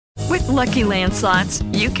Lucky Land Slots,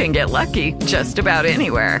 you can get lucky just about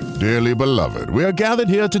anywhere. Dearly beloved, we are gathered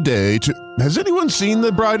here today to... Has anyone seen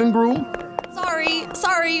the bride and groom?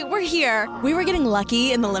 Sorry, we're here. We were getting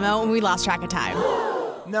lucky in the limo and we lost track of time.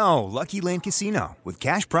 No, Lucky Land Casino, with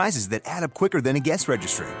cash prizes that add up quicker than a guest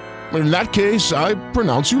registry. In that case, I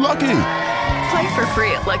pronounce you lucky. Play for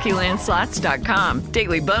free at LuckyLandSlots.com.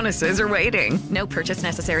 Daily bonuses are waiting. No purchase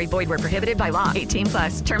necessary. Void where prohibited by law.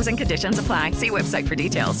 18+. Terms and conditions apply. See website for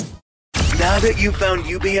details. Now that you've found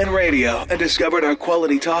UBN Radio and discovered our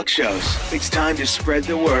quality talk shows, it's time to spread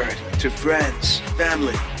the word to friends,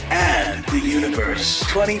 family, and the universe.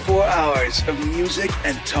 24 hours of music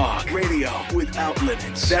and talk. Radio without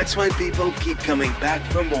limits. That's why people keep coming back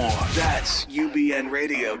for more. That's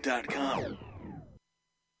UBNradio.com.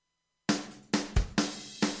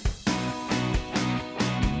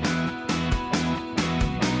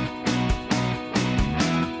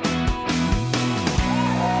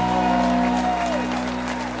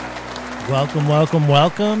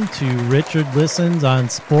 Welcome to Richard Listens on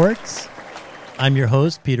Sports. I'm your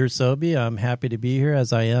host, Peter Sobey. I'm happy to be here,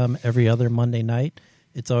 as I am every other Monday night.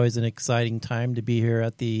 It's always an exciting time to be here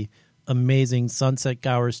at the amazing Sunset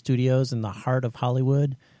Gower Studios in the heart of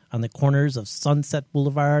Hollywood, on the corners of Sunset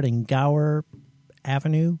Boulevard and Gower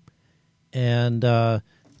Avenue. And, I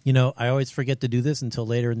always forget to do this until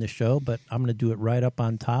later in the show, but I'm going to do it right up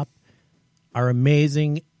on top. Our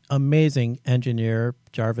amazing engineer,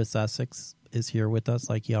 Jarvis Essex, is here with us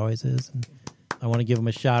like he always is. And I want to give him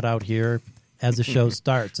a shout out here as the show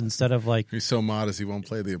starts. Instead of like... He's so modest, he won't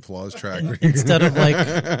play the applause track. Instead of like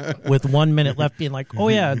with 1 minute left being like, oh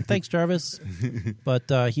yeah, thanks Jarvis.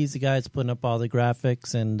 But he's the guy that's putting up all the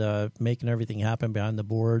graphics and making everything happen behind the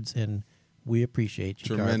boards. And we appreciate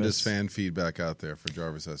you, Tremendous Jarvis. fan feedback out there for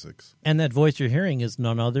Jarvis Essex. And that voice you're hearing is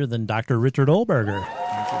none other than Dr. Richard Olberger.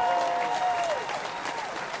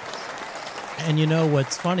 And you know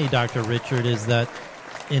what's funny, Dr. Richard, is that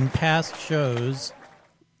in past shows,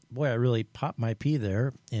 boy, I really popped my pee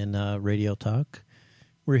there in Radio Talk.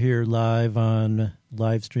 We're here live on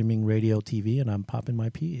live streaming radio TV, and I'm popping my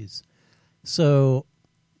peas. So,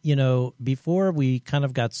 before we kind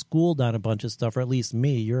of got schooled on a bunch of stuff, or at least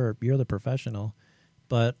me, you're the professional.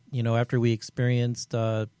 But, after we experienced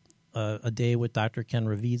a day with Dr. Ken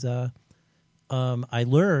Ravizza, I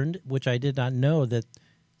learned, which I did not know, that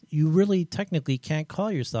you really technically can't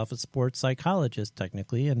call yourself a sports psychologist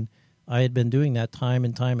technically, and I had been doing that time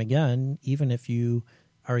and time again. Even if you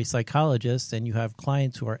are a psychologist and you have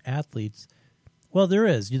clients who are athletes, well,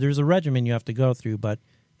 there's a regimen you have to go through, but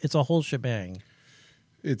it's a whole shebang.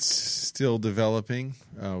 It's still developing.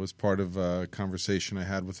 It was part of a conversation I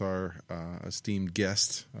had with our esteemed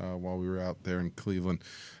guest while we were out there in Cleveland.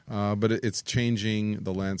 But it's changing.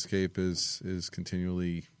 The landscape is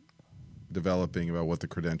continually developing about what the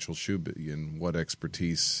credentials should be and what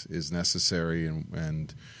expertise is necessary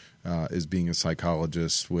and is being a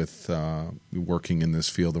psychologist with working in this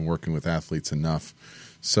field and working with athletes enough.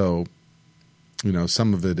 So,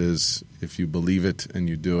 some of it is if you believe it and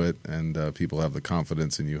you do it and people have the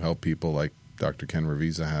confidence and you help people like Dr. Ken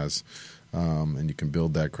Ravizza has, and you can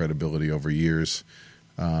build that credibility over years.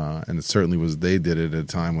 And it certainly was, they did it at a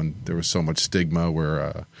time when there was so much stigma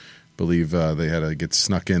where believe they had to get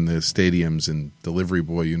snuck in the stadiums in delivery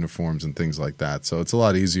boy uniforms and things like that. So it's a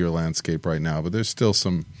lot easier landscape right now, but there's still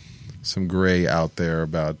some gray out there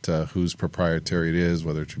about whose proprietary it is,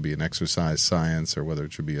 whether it should be an exercise science or whether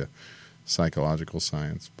it should be a psychological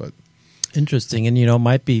science. But interesting, and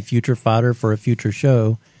might be future fodder for a future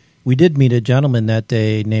show. We did meet a gentleman that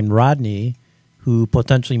day named Rodney who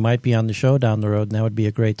potentially might be on the show down the road, and that would be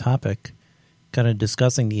a great topic, kind of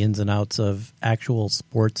discussing the ins and outs of actual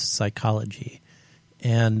sports psychology.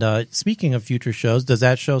 And speaking of future shows, does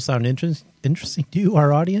that show sound interesting to you,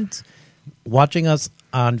 our audience? Watching us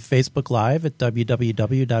on Facebook Live at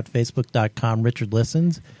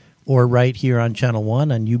www.facebook.com/RichardListens or right here on Channel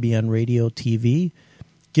 1 on UBN Radio TV.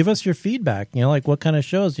 Give us your feedback. Like what kind of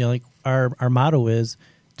shows? Like our motto is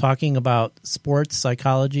talking about sports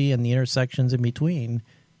psychology and the intersections in between.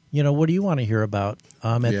 What do you want to hear about?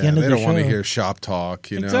 At the end of the show, they don't want to hear shop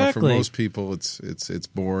talk. Exactly. For most people, it's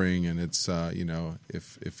boring, and it's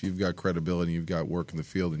if you've got credibility, you've got work in the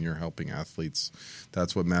field, and you're helping athletes,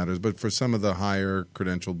 that's what matters. But for some of the higher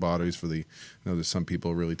credentialed bodies, there's some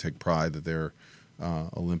people who really take pride that they're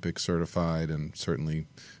Olympic certified, and certainly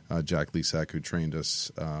Jack Lesak, who trained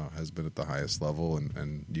us, has been at the highest level,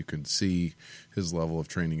 and you can see his level of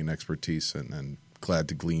training and expertise, and glad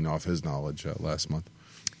to glean off his knowledge last month.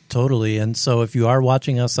 Totally. And so if you are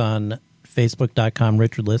watching us on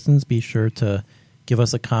Facebook.com/Richard Listens, be sure to give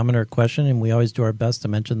us a comment or a question, and we always do our best to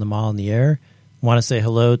mention them all in the air. Want to say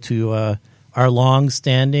hello to our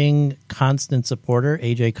long-standing, constant supporter,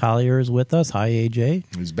 AJ Collier is with us. Hi, AJ.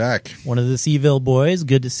 He's back. One of the Seville boys.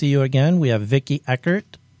 Good to see you again. We have Vicky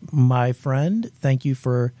Eckert, my friend. Thank you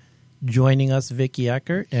for joining us, Vicky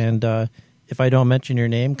Eckert. And if I don't mention your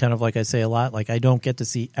name, kind of like I say a lot, like I don't get to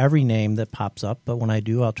see every name that pops up, but when I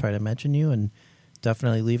do, I'll try to mention you, and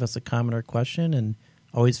definitely leave us a comment or question. And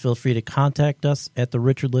always feel free to contact us at the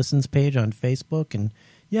Richard Listens page on Facebook. And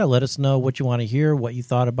yeah, let us know what you want to hear, what you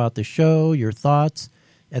thought about the show, your thoughts.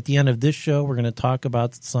 At the end of this show, we're going to talk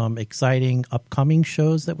about some exciting upcoming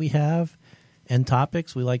shows that we have and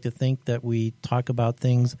topics. We like to think that we talk about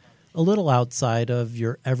things a little outside of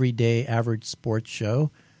your everyday average sports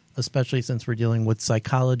show, especially since we're dealing with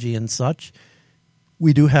psychology and such.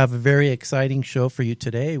 We do have a very exciting show for you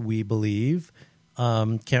today, we believe.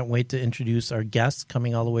 Can't wait to introduce our guests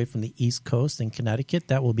coming all the way from the East Coast in Connecticut.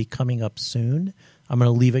 That will be coming up soon. I'm going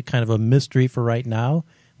to leave it kind of a mystery for right now.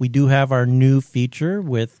 We do have our new feature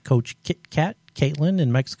with Coach Kit Kat, Caitlin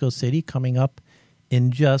in Mexico City, coming up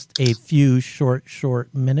in just a few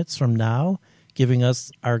short minutes from now, giving us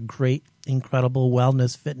our great, incredible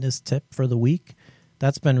wellness fitness tip for the week.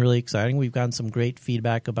 That's been really exciting. We've gotten some great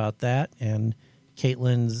feedback about that, and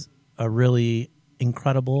Caitlin's a really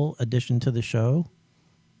incredible addition to the show.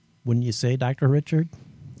 Wouldn't you say, Dr. Richard?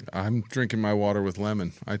 I'm drinking my water with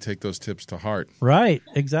lemon. I take those tips to heart. Right,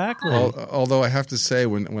 exactly. Although I have to say,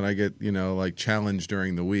 when I get like challenged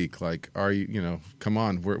during the week, like, are you come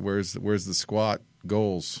on, where's the squat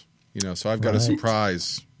goals? So I've got a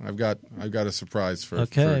surprise. I've got a surprise for.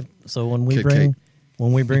 Okay, so when we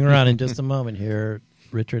bring her on in just a moment here,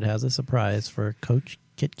 Richard has a surprise for Coach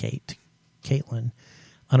Caitlin.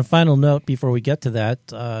 On a final note, before we get to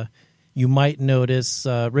that, you might notice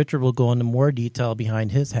Richard will go into more detail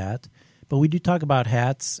behind his hat, but we do talk about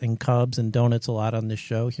hats and Cubs and donuts a lot on this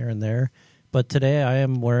show here and there. But today I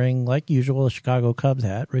am wearing, like usual, a Chicago Cubs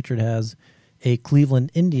hat. Richard has a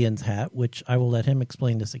Cleveland Indians hat, which I will let him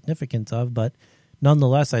explain the significance of. But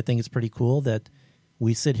nonetheless, I think it's pretty cool that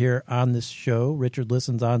we sit here on this show, Richard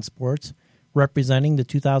Listens on Sports, representing the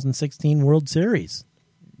 2016 World Series.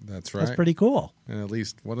 That's right. That's pretty cool. And at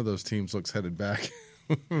least one of those teams looks headed back.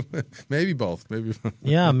 Maybe both.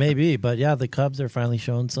 Yeah, maybe. But yeah, the Cubs are finally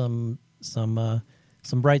showing some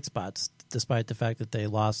bright spots, despite the fact that they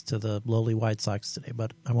lost to the lowly White Sox today.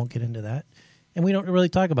 But I won't get into that. And we don't really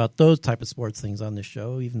talk about those type of sports things on this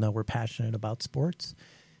show, even though we're passionate about sports.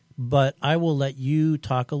 But I will let you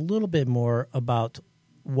talk a little bit more about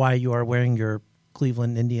why you are wearing your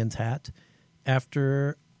Cleveland Indians hat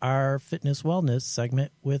after our fitness wellness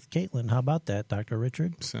segment with Caitlin. How about that, Dr.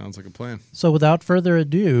 Richard? Sounds like a plan. So without further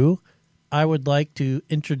ado, I would like to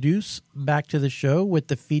introduce back to the show with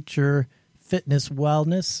the feature Fitness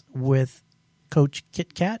Wellness with Coach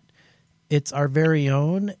Kit Kat. It's our very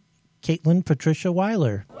own Caitlin Patricia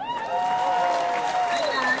Weiler.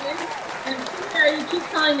 You keep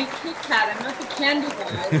calling me Kit Kat. I'm not the candy bar.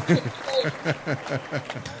 It's Kit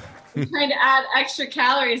Kat. I'm trying to add extra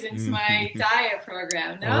calories into my diet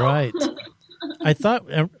program. No? Right. I thought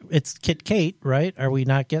it's Kit Kate, right? Are we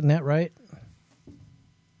not getting that right?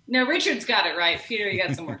 No, Richard's got it right. Peter, you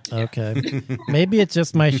got some work to do. Okay. Maybe it's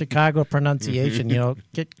just my Chicago pronunciation,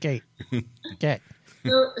 Kit Kate. Okay.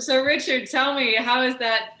 So Richard, tell me, how's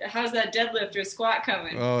that deadlift or squat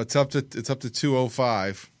coming? Oh, it's up to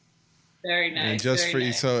 205. Very nice.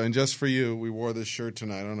 And just for you, we wore this shirt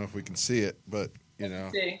tonight. I don't know if we can see it, but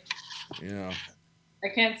I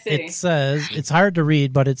can't see. It says, it's hard to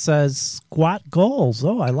read, but it says squat goals.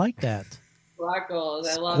 Oh, I like that. Squat goals.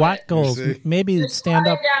 I love squat it. Goals. Maybe stand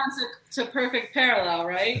up. Down to perfect parallel,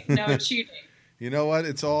 right? No cheating. You know what?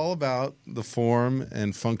 It's all about the form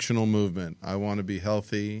and functional movement. I want to be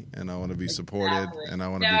healthy, and I want to be supported, and I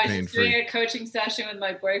want to be pain-free. I was doing a coaching session with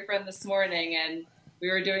my boyfriend this morning, and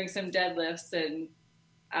we were doing some deadlifts, and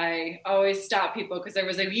I always stop people because there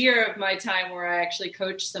was a year of my time where I actually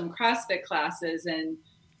coached some CrossFit classes, and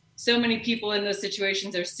so many people in those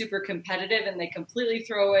situations are super competitive and they completely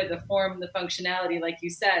throw away the form, the functionality, like you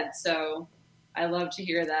said. So I love to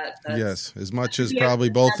hear that. Yes, as much as probably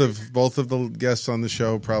both of the guests on the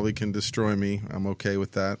show probably can destroy me, I'm okay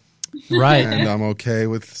with that. Right. And I'm okay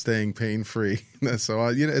with staying pain-free. So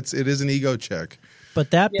it is an ego check.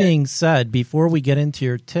 But that being said, before we get into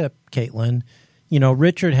your tip, Caitlin,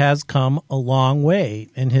 Richard has come a long way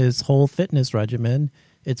in his whole fitness regimen.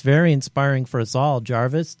 It's very inspiring for us all.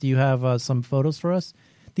 Jarvis, do you have some photos for us?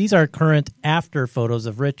 These are current after photos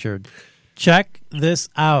of Richard. Check this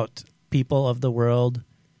out, people of the world.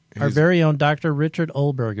 Our very own Dr. Richard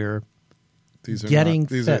Olberger. These are getting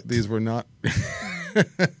not, fit. These were not.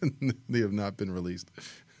 They have not been released.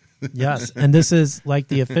 Yes, and this is like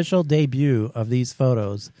the official debut of these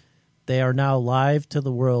photos. They are now live to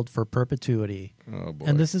the world for perpetuity. Oh, boy.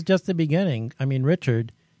 And this is just the beginning. I mean,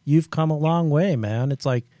 Richard, you've come a long way, man. It's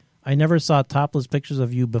like I never saw topless pictures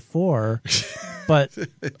of you before, but,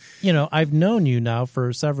 I've known you now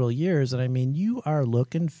for several years, and I mean, you are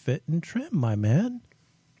looking fit and trim, my man.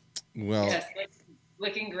 Well, yes,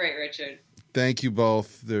 looking great, Richard. Thank you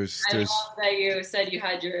both. I love that you said you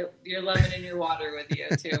had your lemon in your water with you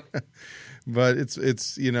too. But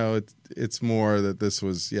it's more that this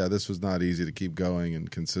was not easy to keep going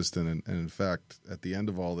and consistent. And in fact, at the end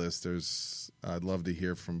of all this, I'd love to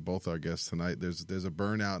hear from both our guests tonight. There's a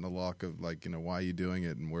burnout and a look of why are you doing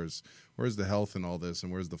it, and where's the health in all this,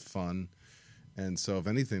 and where's the fun. And so, if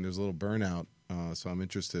anything, there's a little burnout. So I'm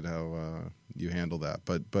interested how you handle that.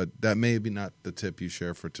 But that may be not the tip you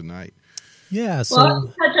share for tonight. Yeah. So, well, I'll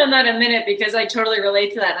touch on that in a minute because I totally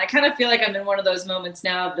relate to that. And I kind of feel like I'm in one of those moments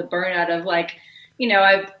now of the burnout of you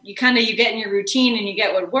get in your routine and you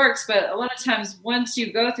get what works. But a lot of times once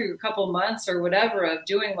you go through a couple months or whatever of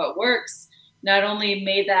doing what works, not only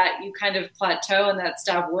may that you kind of plateau and that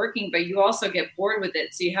stop working, but you also get bored with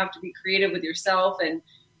it. So you have to be creative with yourself. And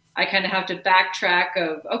I kind of have to backtrack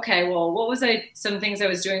of, okay, well, what was some things I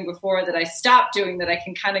was doing before that I stopped doing that I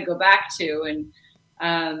can kind of go back to.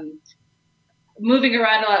 And, moving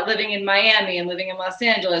around a lot, living in Miami and living in Los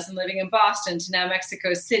Angeles and living in Boston to now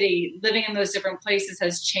Mexico City, living in those different places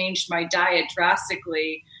has changed my diet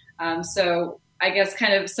drastically. So I guess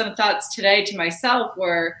kind of some thoughts today to myself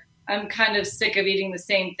were I'm kind of sick of eating the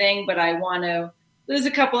same thing, but I want to lose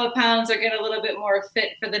a couple of pounds or get a little bit more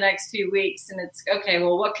fit for the next few weeks. And it's okay,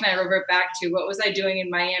 well, what can I revert back to? What was I doing in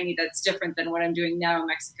Miami that's different than what I'm doing now in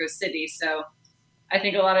Mexico City? So I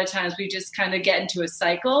think a lot of times we just kind of get into a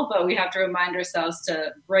cycle, but we have to remind ourselves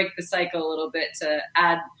to break the cycle a little bit to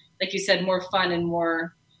add, like you said, more fun and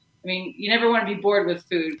more. I mean, you never want to be bored with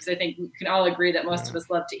food because I think we can all agree that most of us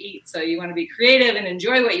love to eat. So you want to be creative and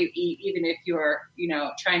enjoy what you eat, even if you're,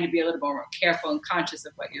 trying to be a little more careful and conscious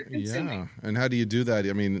of what you're consuming. Yeah. And how do you do that?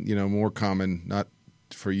 I mean, more common, not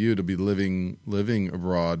for you to be living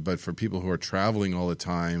abroad, but for people who are traveling all the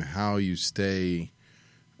time, how you stay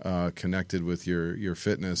connected with your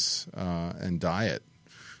fitness and diet.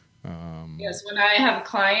 Yes, when I have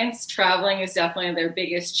clients, traveling is definitely their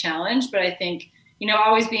biggest challenge. But I think,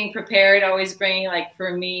 always being prepared, always bringing,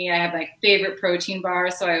 for me, I have favorite protein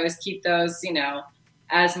bars. So I always keep those,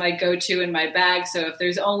 as my go-to in my bag. So if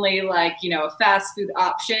there's only a fast food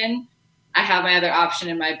option, I have my other option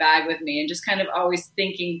in my bag with me. And just kind of always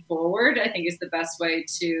thinking forward, I think is the best way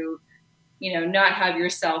to not have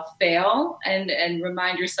yourself fail and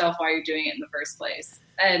remind yourself why you're doing it in the first place.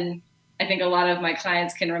 And I think a lot of my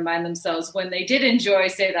clients can remind themselves when they did enjoy,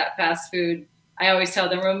 say, that fast food. I always tell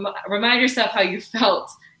them, remind yourself how you felt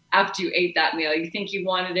after you ate that meal. You think you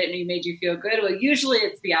wanted it and it made you feel good. Well, usually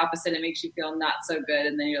it's the opposite. It makes you feel not so good.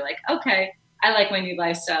 And then you're like, okay, I like my new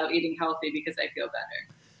lifestyle, eating healthy because I feel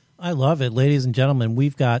better. I love it. Ladies and gentlemen,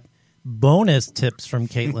 we've got bonus tips from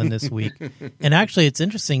Caitlin this week. And actually, it's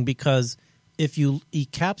interesting because if you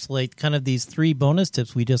encapsulate kind of these 3 bonus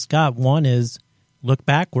tips we just got, one is look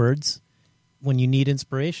backwards when you need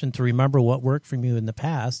inspiration to remember what worked for you in the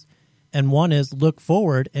past. And one is look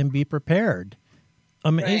forward and be prepared.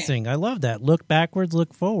 Amazing. Right. I love that. Look backwards,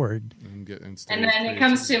 look forward. And then it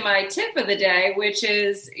comes to my tip of the day, which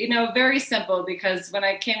is, very simple because when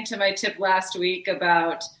I came to my tip last week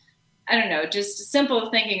about, just simple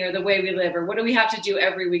thinking or the way we live or what do we have to do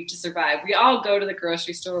every week to survive? We all go to the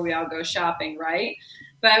grocery store. We all go shopping, right?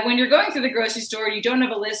 But when you're going through the grocery store, you don't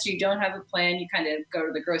have a list, you don't have a plan. You kind of go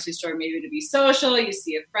to the grocery store maybe to be social. You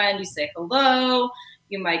see a friend, you say hello.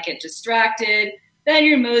 You might get distracted. Then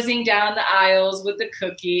you're moseying down the aisles with the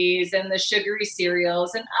cookies and the sugary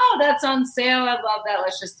cereals. And, oh, that's on sale. I love that.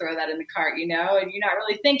 Let's just throw that in the cart, and you're not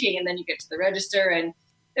really thinking. And then you get to the register and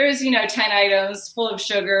there's, 10 items full of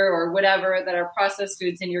sugar or whatever that are processed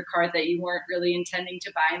foods in your cart that you weren't really intending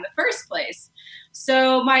to buy in the first place.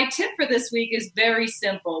 So my tip for this week is very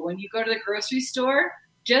simple. When you go to the grocery store,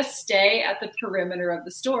 just stay at the perimeter of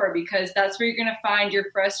the store because that's where you're going to find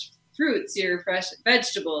your fresh fruits, your fresh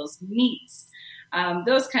vegetables, meats,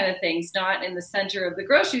 those kind of things, not in the center of the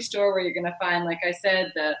grocery store where you're going to find, like I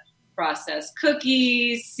said, the processed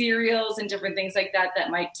cookies, cereals, and different things like that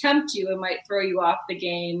might tempt you and might throw you off the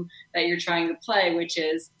game that you're trying to play, which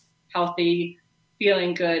is healthy,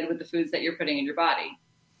 feeling good with the foods that you're putting in your body.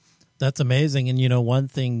 That's amazing. And, one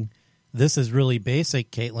thing, this is really basic,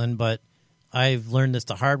 Caitlin, but I've learned this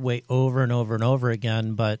the hard way over and over and over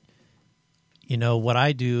again. But, what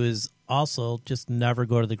I do is also just never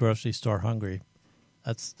go to the grocery store hungry.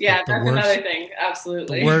 That's that's worst, another thing.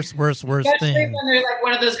 Absolutely. The worst Especially thing. when they're like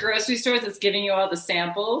one of those grocery stores that's giving you all the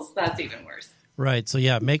samples. That's even worse. Right. So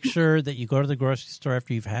yeah, make sure that you go to the grocery store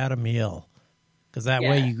after you've had a meal, because that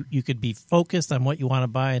way you could be focused on what you want to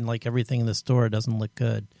buy, and like everything in the store doesn't look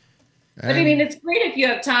good. But I mean, it's great if you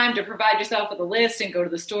have time to provide yourself with a list and go to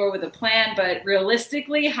the store with a plan. But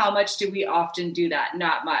realistically, how much do we often do that?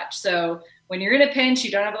 Not much. So when you're in a pinch,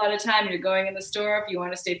 you don't have a lot of time, you're going in the store. If you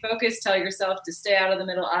want to stay focused, tell yourself to stay out of the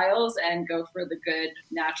middle aisles and go for the good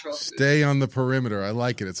natural food. Stay on the perimeter. I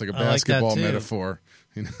like it. It's like a basketball metaphor.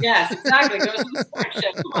 You know? Yes, exactly. Go to the sports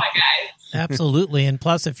show. Come on, guys. Absolutely. And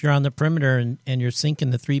plus, if you're on the perimeter and you're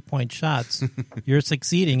sinking the 3-point shots, you're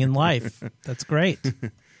succeeding in life. That's great.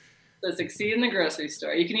 So succeed in the grocery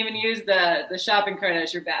store. You can even use the shopping cart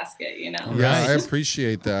as your basket, you know? Yeah, I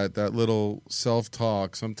appreciate that little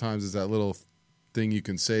self-talk. Sometimes it's that little thing you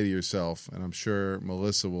can say to yourself, and I'm sure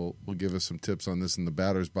Melissa will give us some tips on this in the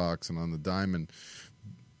batter's box and on the diamond.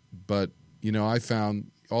 But, you know, I found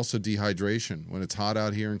also dehydration. When it's hot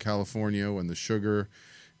out here in California, when the sugar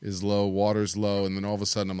is low, water's low, and then all of a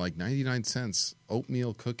sudden I'm like, 99 cents,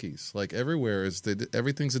 oatmeal cookies. Like everywhere,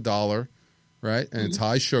 everything's $1. Right? And it's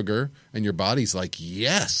high sugar, and your body's like,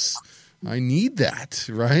 yes, I need that,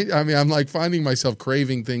 right? I mean, I'm like finding myself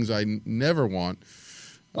craving things I never want.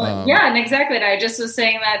 Yeah, and exactly. And I just was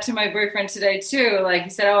saying that to my boyfriend today, too. Like, he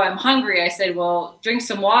said, oh, I'm hungry. I said, well, drink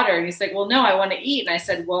some water. And he's like, well, no, I want to eat. And I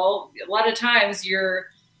said, well, a lot of times your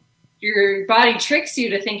body tricks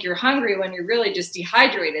you to think you're hungry when you're really just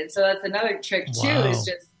dehydrated. So that's another trick, too, is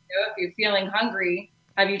just, if you're feeling hungry,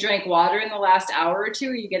 have you drank water in the last hour or two?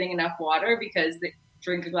 Are you getting enough water? Because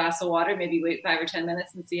drink a glass of water, maybe wait 5 or 10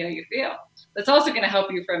 minutes and see how you feel. That's also going to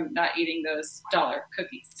help you from not eating those dollar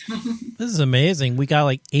cookies. This is amazing. We got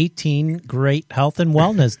like 18 great health and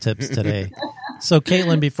wellness tips today. So,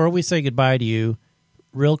 Caitlin, before we say goodbye to you,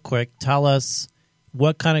 real quick, tell us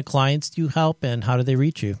what kind of clients do you help and how do they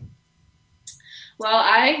reach you? Well,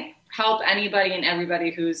 I help anybody and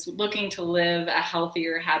everybody who's looking to live a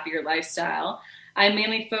healthier, happier lifestyle. I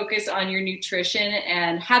mainly focus on your nutrition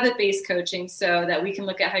and habit-based coaching so that we can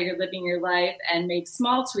look at how you're living your life and make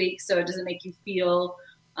small tweaks so it doesn't make you feel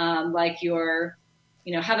like you're,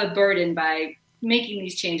 have a burden by making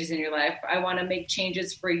these changes in your life. I want to make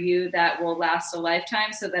changes for you that will last a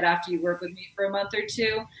lifetime so that after you work with me for a month or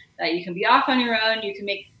two, that you can be off on your own, you can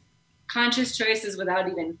make conscious choices without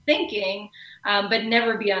even thinking, but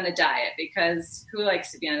never be on a diet, because who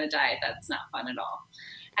likes to be on a diet? That's not fun at all.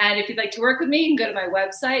 And if you'd like to work with me, you can go to my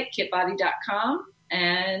website, kitbody.com,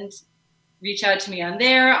 and reach out to me on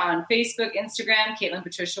there, on Facebook, Instagram, Caitlin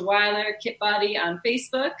Patricia Weiler, Kitbody on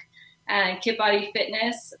Facebook, and Kitbody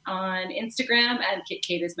Fitness on Instagram, and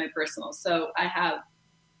KitKate is my personal. So I have,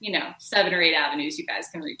 7 or 8 avenues you guys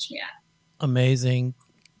can reach me at. Amazing.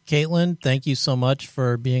 Caitlin, thank you so much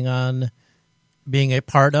for being a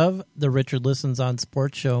part of the Richard Listens on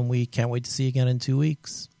Sports Show, and we can't wait to see you again in 2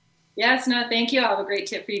 weeks. Yes, no, thank you. I'll have a great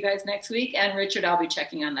tip for you guys next week. And Richard, I'll be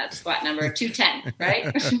checking on that squat number 210, right?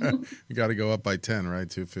 You got to go up by 10, right?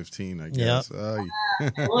 215, I guess.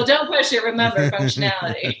 Yep. Well, don't push it. Remember,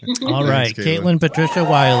 functionality. All right. Thanks, Caitlin Patricia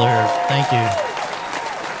Weiler. Thank you.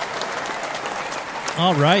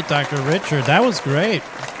 All right, Dr. Richard. That was great.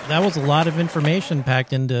 That was a lot of information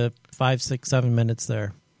packed into 5, 6, 7 minutes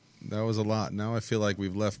there. That was a lot. Now I feel like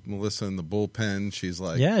we've left Melissa in the bullpen. She's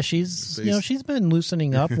like, yeah, she's been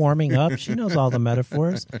loosening up, warming up. She knows all the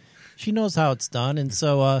metaphors. She knows how it's done. And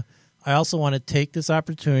so I also want to take this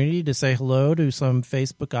opportunity to say hello to some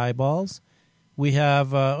Facebook eyeballs. We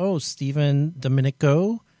have, Stephen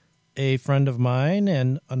Domenico, a friend of mine,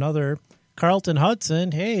 and another Carlton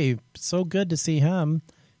Hudson. Hey, so good to see him.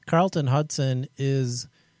 Carlton Hudson is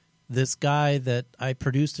this guy that I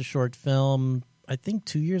produced a short film, I think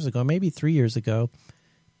 2 years ago, maybe 3 years ago,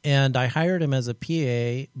 and I hired him as a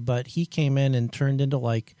PA, but he came in and turned into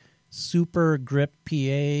like super grip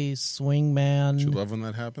PA, swing man. Do you love when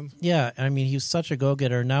that happens? Yeah, I mean, he was such a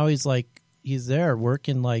go-getter. Now he's there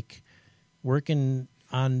working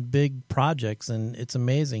on big projects, and it's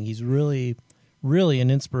amazing. He's really, really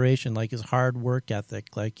an inspiration, like his hard work ethic.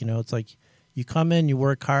 Like, it's like you come in, you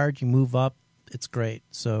work hard, you move up. It's great.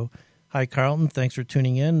 So, hi, Carlton. Thanks for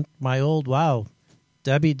tuning in.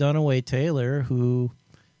 Debbie Dunaway Taylor, who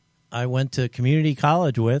I went to community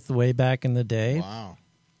college with way back in the day. Wow.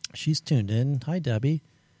 She's tuned in. Hi, Debbie.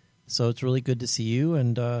 So it's really good to see you.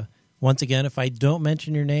 And once again, if I don't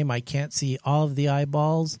mention your name, I can't see all of the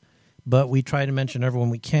eyeballs, but we try to mention everyone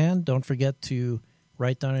we can. Don't forget to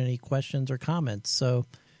write down any questions or comments. So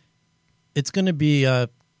it's going to be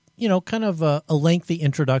kind of a lengthy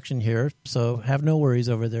introduction here, so have no worries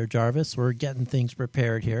over there, Jarvis. We're getting things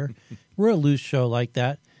prepared here. We're a loose show like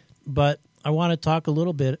that, but I want to talk a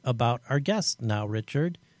little bit about our guest now,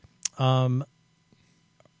 Richard.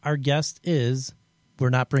 Our guest is, we're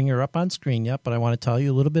not bringing her up on screen yet, but I want to tell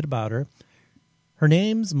you a little bit about her. Her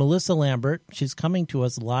name's Melissa Lambert. She's coming to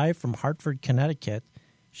us live from Hartford, Connecticut.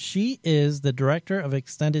 She is the Director of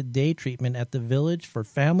Extended Day Treatment at the Village for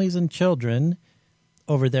Families and Children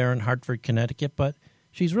over there in Hartford, Connecticut. But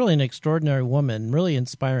she's really an extraordinary woman, really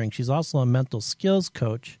inspiring. She's also a mental skills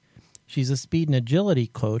coach. She's a speed and agility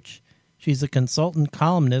coach. She's a consultant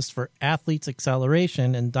columnist for Athletes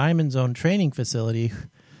Acceleration and Diamond Zone Training Facility.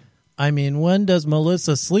 I mean, when does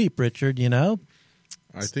Melissa sleep, Richard,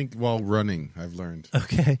 I think while running, I've learned.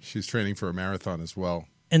 Okay. She's training for a marathon as well.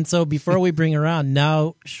 And so before we bring her on,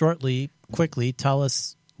 now, quickly, tell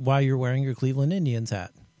us why you're wearing your Cleveland Indians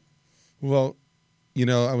hat. Well,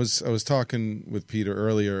 I was talking with Peter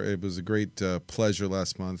earlier. It was a great pleasure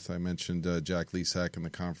last month. I mentioned Jack Leasack in the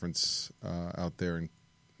conference out there in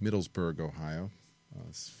Middlesburg, Ohio,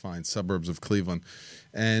 fine suburbs of Cleveland.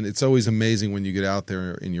 And it's always amazing when you get out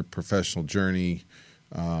there in your professional journey,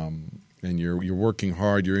 and you're working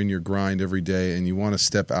hard, you're in your grind every day, and you want to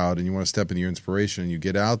step out and you want to step into your inspiration, and you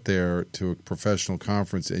get out there to a professional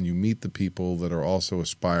conference and you meet the people that are also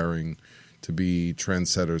aspiring to be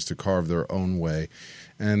trendsetters, to carve their own way.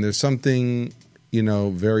 And there's something,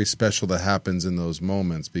 very special that happens in those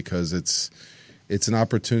moments, because it's an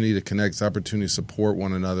opportunity to connect, it's an opportunity to support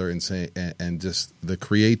one another and just the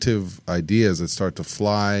creative ideas that start to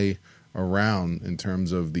fly around in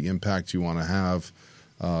terms of the impact you want to have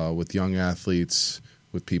with young athletes,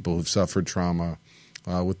 with people who've suffered trauma,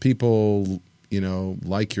 with people,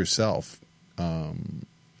 like yourself.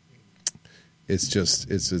 It's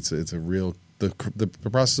a real, the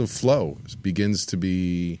process of flow begins to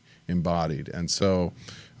be embodied. And so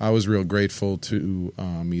I was real grateful to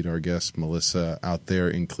meet our guest, Melissa, out there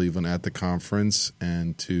in Cleveland at the conference,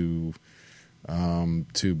 and to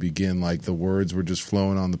begin, like, the words were just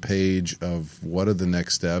flowing on the page of what are the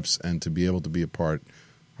next steps, and to be able to be a part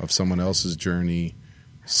of someone else's journey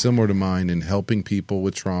similar to mine in helping people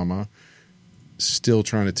with trauma, still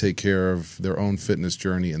trying to take care of their own fitness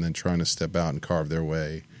journey, and then trying to step out and carve their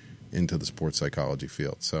way into the sports psychology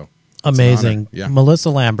field. So amazing. Yeah. Melissa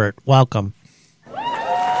Lambert, welcome.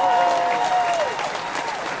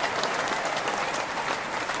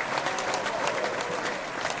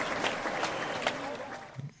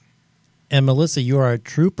 And Melissa, you are a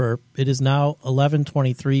trooper. It is now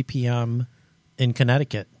 11:23 p.m. in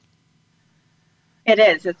Connecticut. It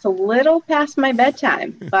is. It's a little past my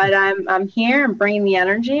bedtime, but I'm here. I'm bringing the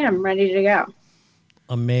energy. I'm ready to go.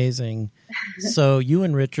 Amazing. So you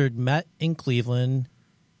and Richard met in Cleveland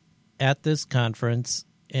at this conference,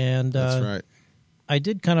 and that's right. I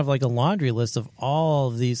did kind of like a laundry list of all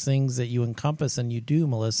of these things that you encompass and you do,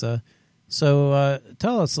 Melissa. So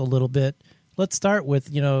tell us a little bit. Let's start with,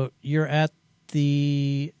 you're at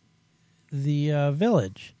the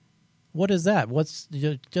Village. What is that?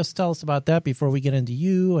 Just tell us about that before we get into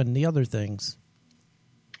you and the other things.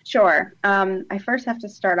 Sure. I first have to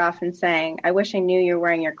start off in saying I wish I knew you were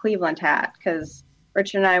wearing your Cleveland hat, because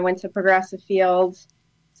Richard and I went to Progressive Field,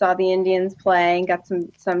 saw the Indians play, and got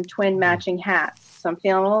some twin matching hats. So I'm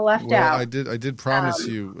feeling a little left out. I did promise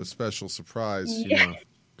you a special surprise,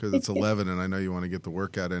 because it's 11 and I know you want to get the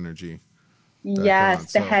workout energy.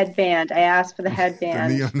 Yes, the headband. I asked for the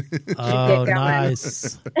headband. Oh,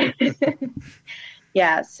 nice.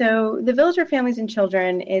 Yeah, so the Village for Families and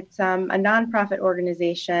Children, it's a nonprofit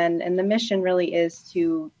organization, and the mission really is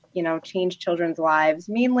to, change children's lives,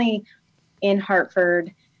 mainly in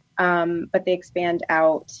Hartford, but they expand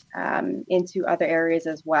out into other areas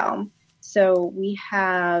as well. So we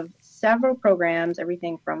have several programs,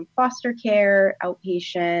 everything from foster care,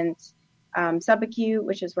 outpatient, subacute,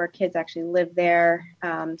 which is where kids actually live there.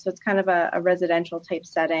 So it's kind of a residential type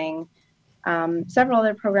setting. Several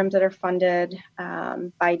other programs that are funded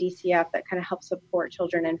by DCF that kind of help support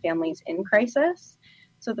children and families in crisis.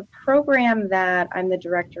 So the program that I'm the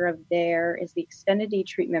director of there is the Extended Day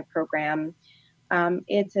Treatment Program.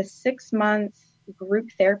 It's a 6-month group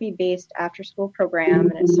therapy-based after-school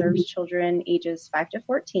program, and it serves children ages 5 to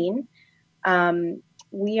 14.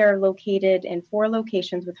 We are located in 4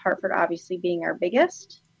 locations, with Hartford obviously being our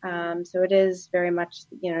biggest. So it is very much,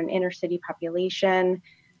 an inner city population.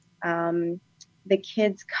 The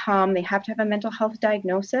kids come, they have to have a mental health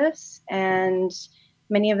diagnosis, and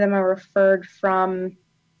many of them are referred from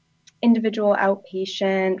individual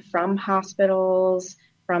outpatient, from hospitals,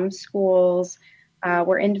 from schools.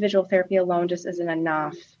 where individual therapy alone just isn't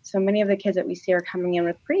enough. So many of the kids that we see are coming in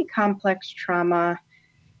with pretty complex trauma,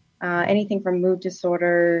 anything from mood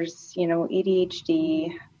disorders,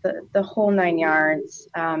 ADHD, the whole 9 yards.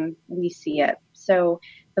 We see it. So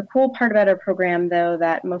the cool part about our program, though,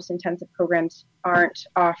 that most intensive programs aren't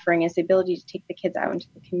offering is the ability to take the kids out into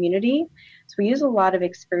the community. So we use a lot of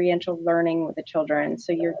experiential learning with the children.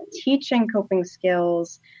 So you're teaching coping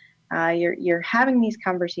skills. You're having these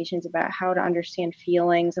conversations about how to understand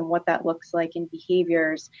feelings and what that looks like in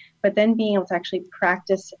behaviors, but then being able to actually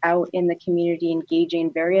practice out in the community, engaging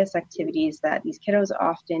in various activities that these kiddos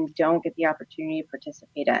often don't get the opportunity to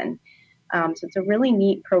participate in. So it's a really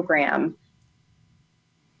neat program.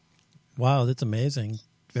 Wow, that's amazing.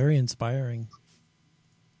 Very inspiring.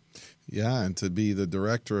 Yeah, and to be the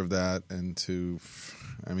director of that and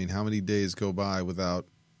how many days go by without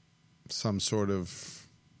some sort of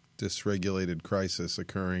dysregulated crisis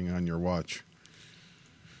occurring on your watch?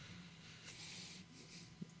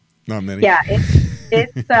 Not many. Yeah,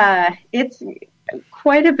 it's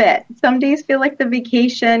quite a bit. Some days feel like the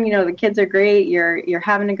vacation. The kids are great. You're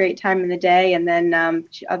having a great time in the day, and then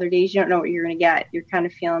other days you don't know what you're going to get. You're kind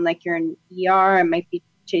of feeling like you're in ER. And might be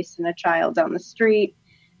chasing a child down the street.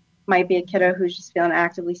 Might be a kiddo who's just feeling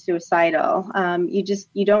actively suicidal.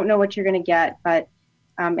 You don't know what you're going to get, but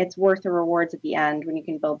it's worth the rewards at the end when you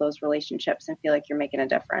can build those relationships and feel like you're making a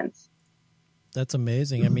difference. That's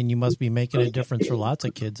amazing. I mean, you must be making a difference for lots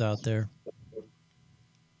of kids out there.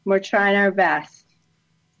 We're trying our best.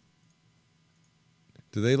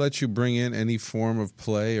 Do they let you bring in any form of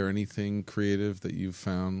play or anything creative that you've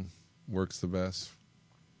found works the best?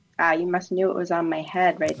 You must knew it was on my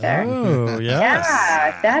head right there. Oh, yes.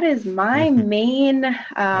 Yeah, that is my main...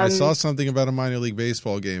 I saw something about a minor league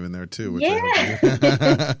baseball game in there, too. Which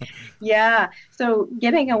Yeah. So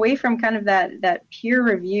getting away from kind of that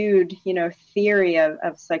peer-reviewed, theory of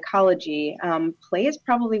psychology, play is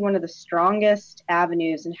probably one of the strongest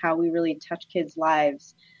avenues in how we really touch kids'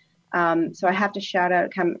 lives. So I have to shout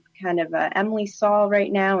out kind of Emily Saul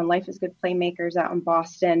right now and Life is Good Playmakers out in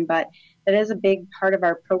Boston, but that is a big part of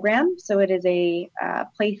our program. So it is a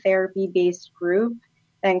play therapy-based group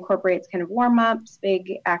that incorporates kind of warm-ups,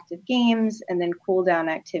 big active games, and then cool-down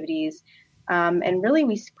activities. And really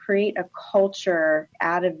we create a culture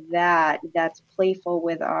out of that's playful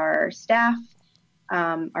with our staff,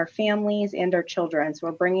 our families, and our children. So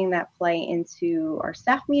we're bringing that play into our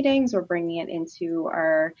staff meetings. We're bringing it into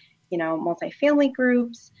our multifamily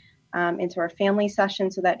groups, into our family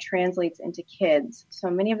sessions, so that translates into kids. So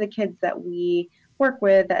many of the kids that we work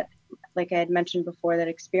with that, like I had mentioned before, that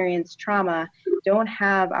experience trauma don't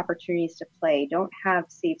have opportunities to play, don't have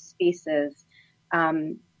safe spaces.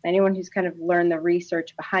 Anyone who's kind of learned the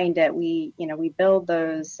research behind it, we build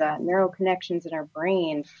those neural connections in our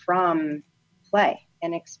brain from play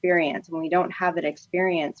and experience. When we don't have that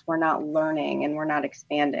experience, we're not learning and we're not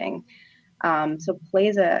expanding. So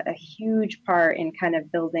plays a huge part in kind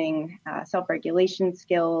of building self-regulation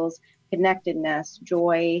skills, connectedness,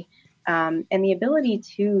 joy, and the ability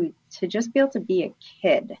to just be able to be a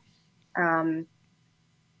kid.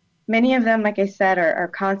 Many of them, like I said, are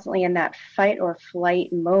constantly in that fight or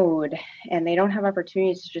flight mode, and they don't have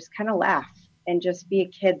opportunities to just kind of laugh and just be a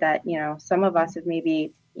kid that, some of us have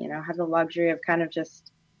maybe, have the luxury of kind of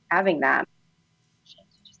just having that.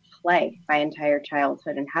 Play my entire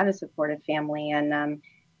childhood and had a supportive family, and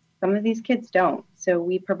some of these kids don't. So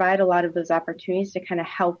we provide a lot of those opportunities to kind of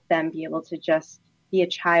help them be able to just be a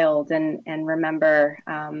child and remember,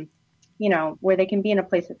 where they can be in a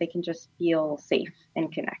place that they can just feel safe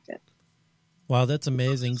and connected. Wow, that's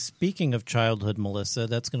amazing. Speaking of childhood, Melissa,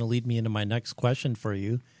 that's going to lead me into my next question for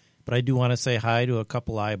you. But I do want to say hi to a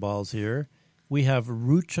couple eyeballs here. We have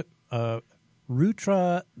Rutra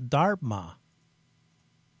Dharma.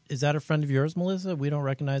 Is that a friend of yours, Melissa? We don't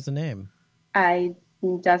recognize the name.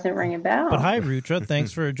 Doesn't ring a bell. But hi, Rutra.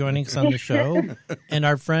 Thanks for joining us on the show. And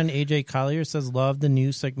our friend AJ Collier says, love the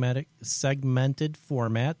new segmented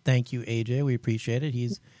format. Thank you, AJ. We appreciate it.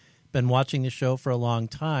 He's been watching the show for a long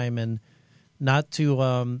time. And not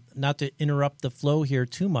to interrupt the flow here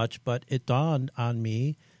too much, but it dawned on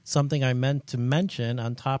me something I meant to mention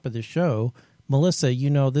on top of the show. Melissa,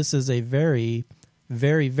 this is a very,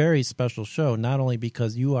 very, very special show, not only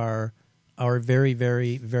because you are our very,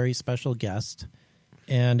 very, very special guest,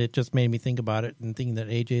 and it just made me think about it and thinking that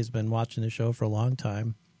AJ's been watching the show for a long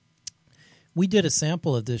time. We did a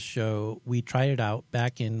sample of this show. We tried it out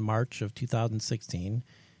back in March of 2016.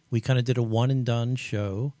 We kind of did a one-and-done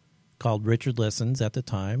show called Richard Listens at the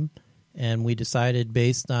time, and we decided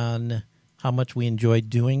based on how much we enjoyed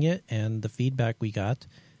doing it and the feedback we got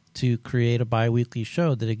to create a bi-weekly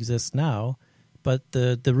show that exists now. But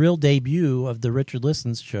the real debut of the Richard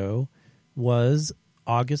Listens show was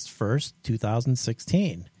August 1st,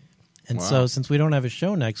 2016. And Wow. so since we don't have a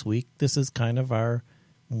show next week, this is kind of our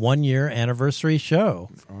 1-year anniversary show.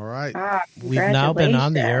 All right. We've now been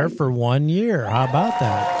on the air for 1 year. How about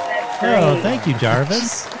that? Oh, thank you,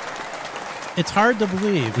 Jarvis. It's hard to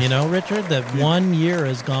believe, Richard, that 1 year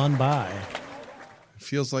has gone by. It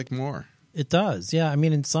feels like more. It does. Yeah. I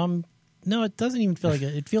mean, no, it doesn't even feel like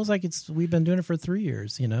it. It feels like we've been doing it for 3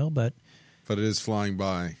 years, but it is flying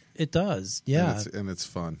by. It does. Yeah. And it's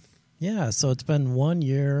fun. Yeah. So it's been 1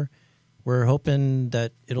 year. We're hoping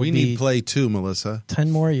that it'll be... We need play too, Melissa.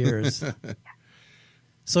 10 more years.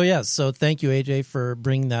 So thank you, AJ, for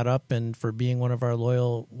bringing that up and for being one of our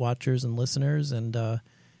loyal watchers and listeners. And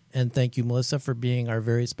thank you, Melissa, for being our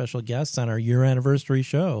very special guest on our year anniversary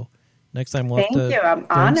show. Next time we'll have to Thank you. I'm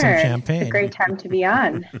bring honored. some champagne. It's a great time to be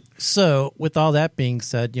on. So with all that being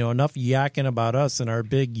said, enough yakking about us and our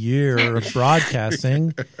big year of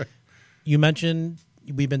broadcasting. You mentioned...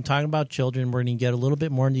 We've been talking about children. We're going to get a little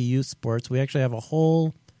bit more into youth sports. We actually have a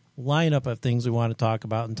whole lineup of things we want to talk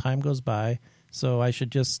about, and time goes by, so I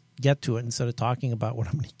should just get to it instead of talking about what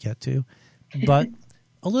I'm going to get to. But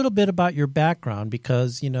a little bit about your background,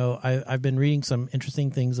 because, I've been reading some interesting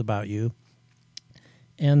things about you.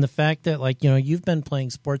 And the fact that, you've been playing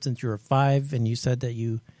sports since you were 5, and you said that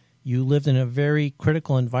you lived in a very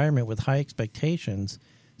critical environment with high expectations.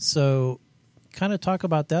 So kind of talk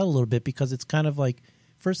about that a little bit, because it's kind of like,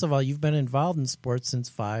 first of all, you've been involved in sports since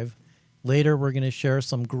 5. Later, we're going to share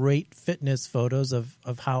some great fitness photos of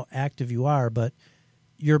how active you are. But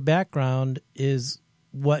your background is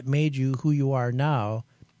what made you who you are now.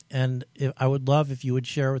 And I would love if you would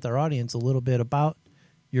share with our audience a little bit about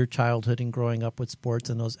your childhood and growing up with sports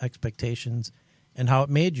and those expectations and how it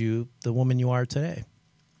made you the woman you are today.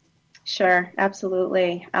 Sure,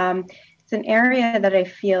 absolutely. It's an area that I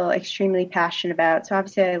feel extremely passionate about. So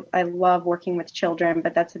obviously I love working with children,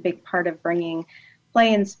 but that's a big part of bringing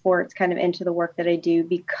play and sports kind of into the work that I do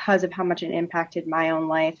because of how much it impacted my own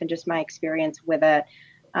life and just my experience with it.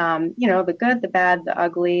 The good, the bad, the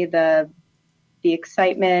ugly, the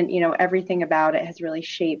excitement, everything about it has really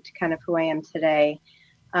shaped kind of who I am today.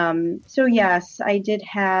 So yes, I did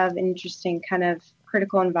have an interesting kind of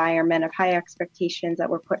critical environment of high expectations that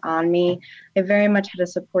were put on me. I very much had a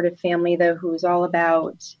supportive family, though, who was all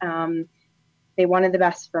about, they wanted the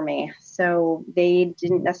best for me. So they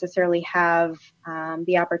didn't necessarily have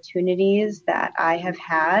the opportunities that I have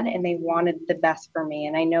had, and they wanted the best for me.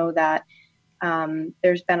 And I know that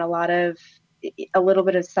there's been a little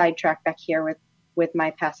bit of sidetrack back here with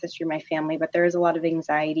my past history, my family, but there is a lot of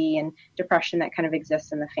anxiety and depression that kind of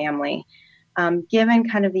exists in the family. Given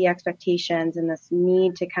kind of the expectations and this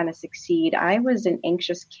need to kind of succeed, I was an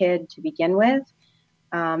anxious kid to begin with,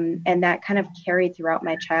 and that kind of carried throughout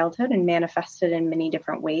my childhood and manifested in many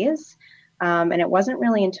different ways. And it wasn't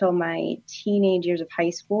really until my teenage years of high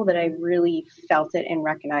school that I really felt it and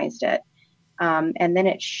recognized it. And then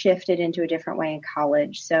it shifted into a different way in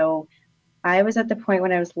college. So I was at the point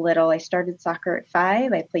when I was little, I started soccer at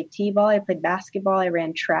 5. I played t-ball, I played basketball, I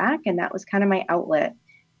ran track, and that was kind of my outlet.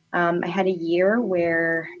 I had a year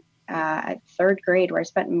where, at 3rd grade, where I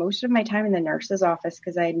spent most of my time in the nurse's office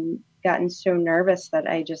because I'd gotten so nervous that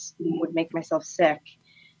I just would make myself sick.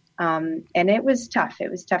 And it was tough.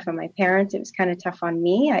 It was tough on my parents. It was kind of tough on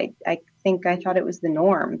me. I think I thought it was the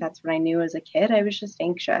norm. That's what I knew as a kid. I was just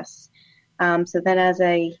anxious. So then as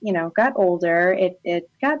I, got older, it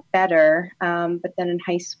got better. But then in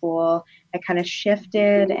high school, I kind of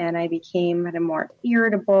shifted and I became kind of more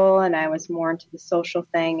irritable, and I was more into the social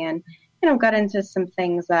thing and, got into some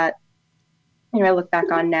things that, I look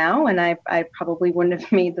back on now, and I probably wouldn't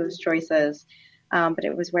have made those choices. But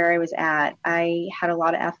it was where I was at. I had a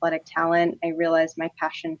lot of athletic talent. I realized my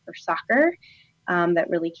passion for soccer that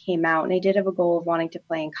really came out, and I did have a goal of wanting to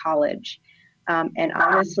play in college. And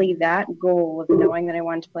honestly, that goal of knowing that I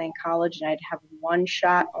wanted to play in college and I'd have one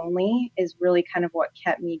shot only is really kind of what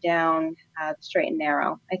kept me down the straight and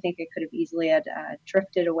narrow. I think I could have easily had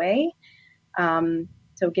drifted away.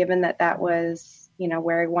 So given that was,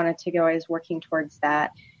 where I wanted to go, I was working towards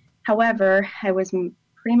that. However, I was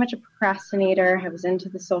pretty much a procrastinator. I was into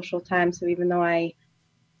the social time. So even though I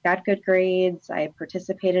got good grades, I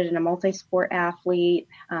participated in a multi-sport athlete,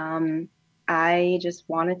 I just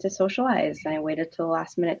wanted to socialize, and I waited till the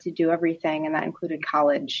last minute to do everything, and that included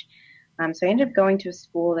college. So I ended up going to a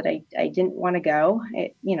school that I didn't want to go.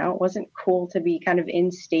 It wasn't cool to be kind of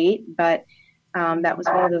in state, but that was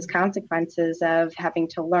one of those consequences of having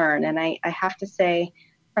to learn. And I have to say,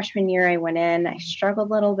 freshman year I went in, I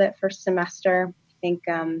struggled a little bit first semester. I think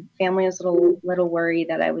family was a little worried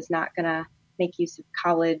that I was not going to make use of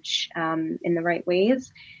college in the right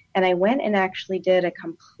ways. And I went and actually did a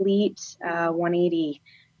complete 180.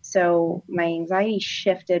 So my anxiety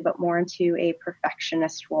shifted, but more into a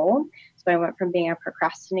perfectionist role. So I went from being a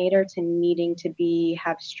procrastinator to needing to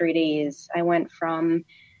have straight A's. I went from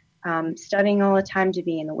studying all the time to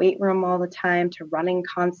being in the weight room all the time to running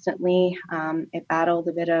constantly. I battled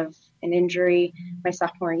a bit of an injury my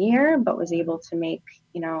sophomore year, but was able to make,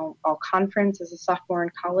 all conference as a sophomore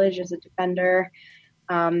in college as a defender,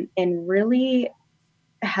 and really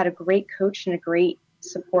had a great coach and a great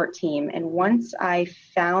support team. And once I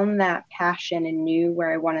found that passion and knew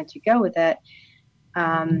where I wanted to go with it,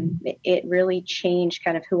 it really changed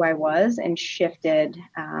kind of who I was and shifted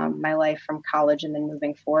my life from college and then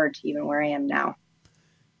moving forward to even where I am now.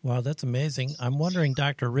 Wow, that's amazing. I'm wondering,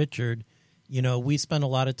 Dr. Richard, we spend a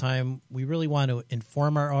lot of time, we really want to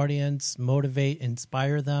inform our audience, motivate,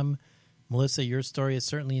 inspire them. Melissa, your story is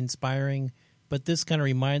certainly inspiring, but this kind of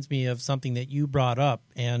reminds me of something that you brought up,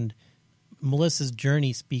 and Melissa's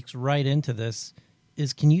journey speaks right into this.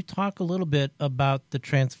 Can you talk a little bit about the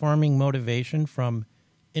transforming motivation from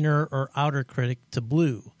inner or outer critic to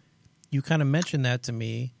blue? You kind of mentioned that to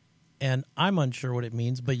me, and I'm unsure what it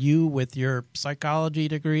means, but you, with your psychology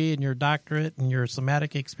degree and your doctorate and your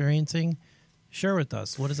somatic experiencing, share with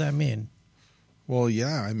us. What does that mean? Well,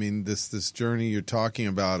 yeah, I mean, this journey you're talking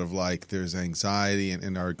about of like there's anxiety,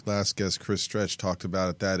 and our last guest, Chris Stretch, talked about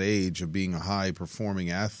at that age of being a high-performing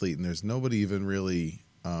athlete, and there's nobody even really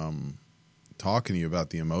talking to you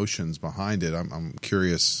about the emotions behind it. I'm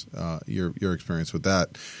curious your experience with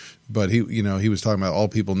that. But he was talking about all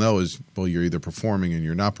people know is, well, you're either performing and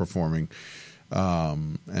you're not performing,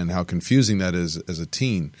 and how confusing that is as a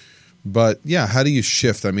teen. But yeah, how do you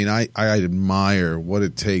shift? I mean, I admire what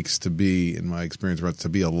it takes to be, in my experience, to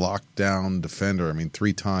be a lockdown defender. I mean,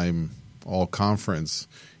 3-time all-conference,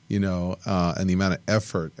 and the amount of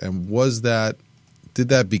effort. And did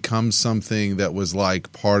that become something that was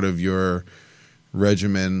like part of your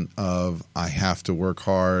regimen of I have to work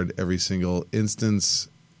hard every single instance?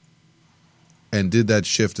 And did that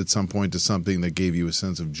shift at some point to something that gave you a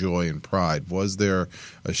sense of joy and pride? Was there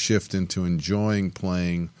a shift into enjoying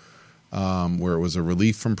playing where it was a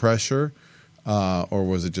relief from pressure, or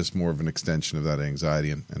was it just more of an extension of that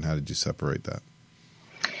anxiety, and how did you separate that?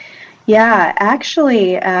 Yeah,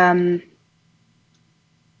 actually, I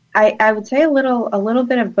would say a little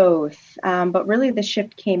bit of both, but really the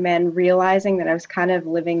shift came in realizing that I was kind of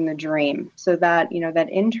living the dream. So that, that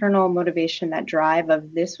internal motivation, that drive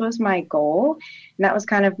of this was my goal. And that was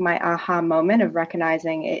kind of my aha moment of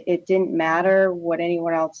recognizing it didn't matter what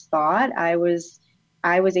anyone else thought. I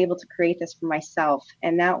was able to create this for myself.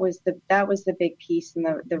 And that was the big piece and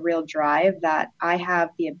the real drive, that I have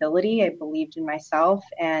the ability. I believed in myself,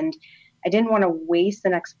 and I didn't want to waste the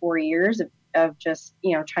next 4 years of just,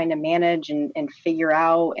 trying to manage and figure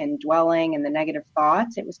out and dwelling in the negative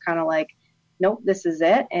thoughts. It was kind of like, nope, this is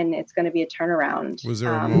it. And it's going to be a turnaround. Was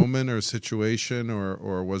there a moment or a situation,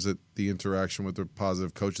 or was it the interaction with the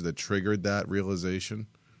positive coach that triggered that realization?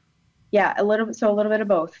 Yeah, a little bit of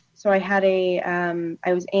both. So I had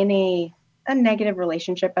I was in a negative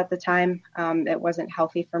relationship at the time. It wasn't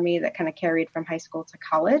healthy for me. That kind of carried from high school to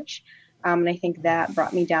college. And I think that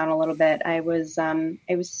brought me down a little bit. I was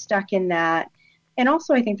stuck in that. And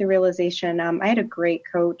also I think the realization, I had a great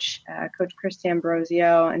coach, Coach Chris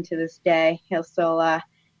Ambrosio, and to this day, he'll still,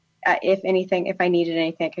 if I needed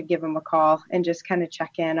anything, I could give him a call and just kind of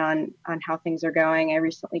check in on how things are going. I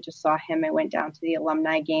recently just saw him. I went down to the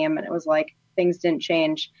alumni game, and it was like things didn't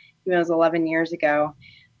change, even though it was 11 years ago.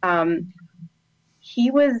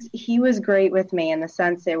 He was great with me in the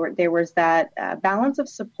sense there was that balance of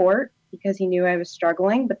support, because he knew I was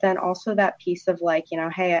struggling, but then also that piece of like,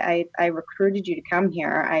 hey, I recruited you to come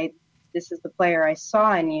here. This is the player I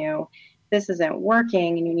saw in you. This isn't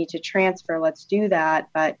working and you need to transfer. Let's do that.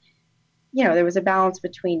 But, there was a balance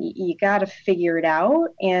between you got to figure it out.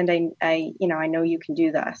 And I know you can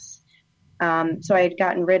do this. So I had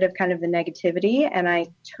gotten rid of kind of the negativity, and I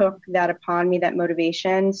took that upon me, that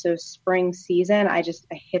motivation. So spring season, I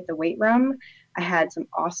hit the weight room. I had some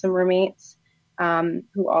awesome roommates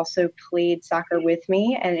who also played soccer with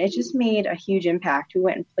me, and it just made a huge impact. We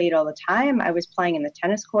went and played all the time. I was playing in the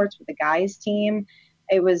tennis courts with the guys team.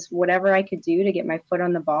 It was whatever I could do to get my foot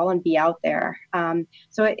on the ball and be out there.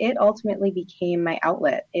 So it ultimately became my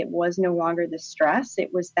outlet. It was no longer the stress.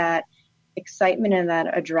 It was that excitement and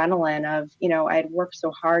that adrenaline of, I had worked so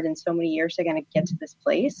hard and so many years to get to this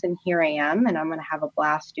place, and here I am, and I'm going to have a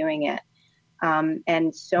blast doing it.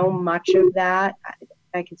 And so much of that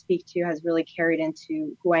I can speak to has really carried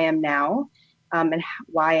into who I am now. and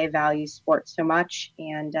why I value sports so much.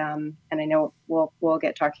 And I know we'll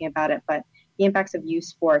get talking about it, but the impacts of youth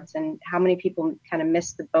sports and how many people kind of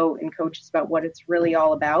miss the boat and coaches about what it's really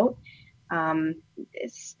all about.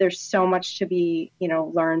 There's so much to be,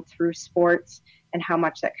 learned through sports and how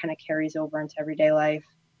much that kind of carries over into everyday life.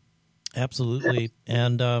 Absolutely.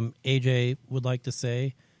 And AJ would like to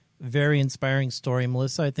say, very inspiring story.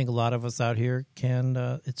 Melissa, I think a lot of us out here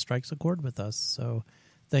it strikes a chord with us. So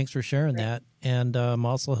thanks for sharing that. And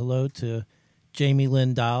also hello to Jamie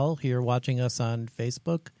Lynn Dowell here watching us on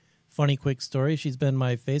Facebook. Funny quick story. She's been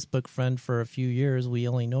my Facebook friend for a few years. We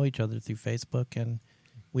only know each other through Facebook, and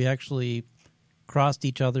we actually crossed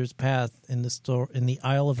each other's path in the store in the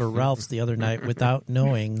aisle of a Ralph's the other night without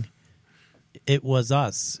knowing it was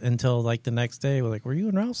us until like the next day. We're like, "Were you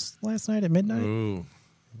in Ralph's last night at midnight?" Ooh,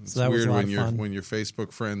 it's so that weird was a lot of fun. when your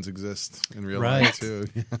Facebook friends exist in real life too.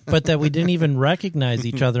 But that we didn't even recognize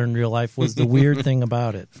each other in real life was the weird thing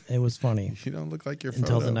about it. It was funny. You don't look like your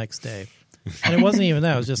until photo. The next day. And it wasn't even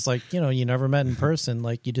that. It was just like, you never met in person.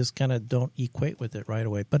 Like, you just kind of don't equate with it right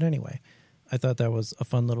away. But anyway, I thought that was a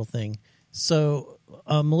fun little thing. So,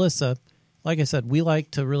 Melissa, like I said, we like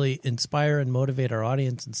to really inspire and motivate our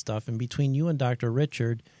audience and stuff. And between you and Dr.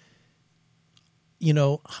 Richard,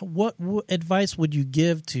 what advice would you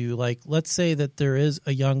give to, like, let's say that there is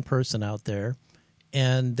a young person out there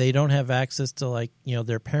and they don't have access to, like,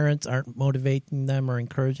 their parents aren't motivating them or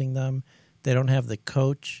encouraging them. They don't have the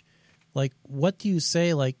coach. Like, what do you say,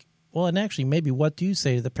 and actually maybe what do you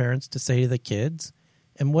say to the parents to say to the kids?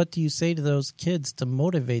 And what do you say to those kids to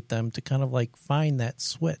motivate them to kind of like find that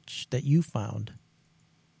switch that you found?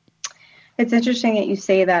 It's interesting that you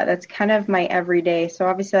say that. That's kind of my everyday. So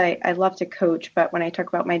obviously I love to coach, but when I talk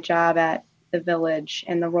about my job at the Village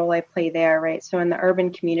and the role I play there, right? So in the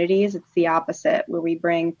urban communities, it's the opposite, where we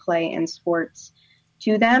bring play and sports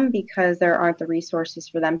to them because there aren't the resources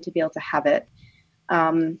for them to be able to have it.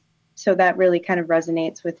 So that really kind of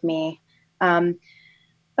resonates with me.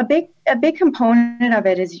 A big component of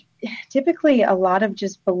it is typically a lot of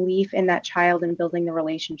just belief in that child and building the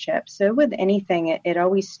relationship. So with anything, it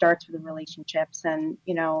always starts with the relationships. And,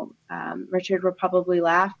 Richard would probably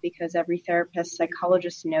laugh because every therapist,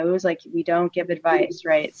 psychologist knows, like, we don't give advice,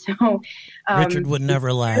 right? So Richard would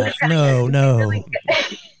never laugh. No. No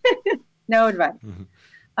advice.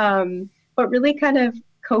 Mm-hmm. But really kind of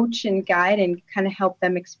coach and guide and kind of help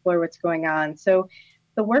them explore what's going on. So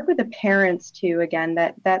the work with the parents too, again,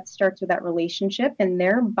 that starts with that relationship and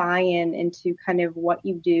their buy-in into kind of what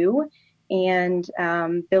you do and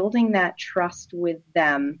building that trust with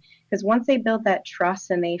them. Because once they build that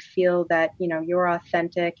trust and they feel that, you're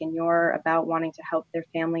authentic and you're about wanting to help their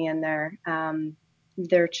family and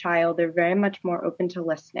their child, they're very much more open to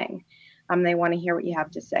listening. They want to hear what you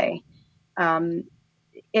have to say.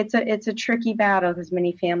 It's a tricky battle because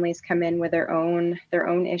many families come in with their own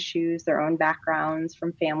issues, their own backgrounds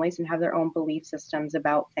from families, and have their own belief systems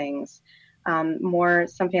about things.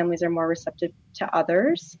 Some families are more receptive to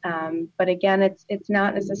others, but again, it's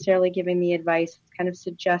not necessarily giving the advice. It's kind of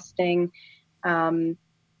suggesting,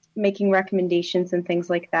 making recommendations and things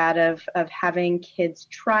like that of having kids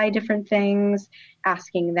try different things,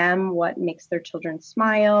 asking them what makes their children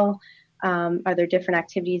smile. Are there different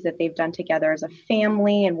activities that they've done together as a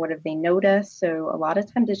family, and what have they noticed? So a lot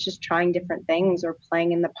of times it's just trying different things, or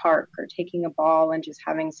playing in the park, or taking a ball and just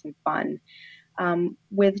having some fun.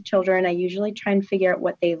 With children, I usually try and figure out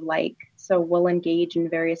what they like. So we'll engage in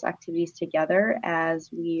various activities together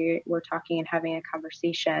as we're talking and having a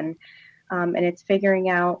conversation. And it's figuring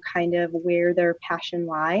out kind of where their passion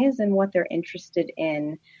lies and what they're interested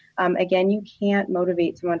in. Again, you can't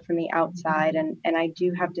motivate someone from the outside. And I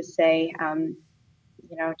do have to say,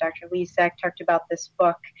 Dr. Lisak talked about this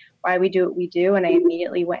book, Why We Do What We Do, and I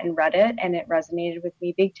immediately went and read it, and it resonated with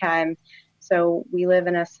me big time. So we live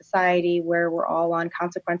in a society where we're all on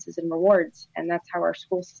consequences and rewards, and that's how our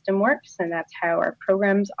school system works, and that's how our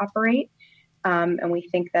programs operate. And we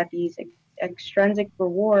think that these extrinsic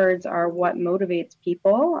rewards are what motivates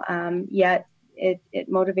people, yet it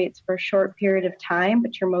motivates for a short period of time,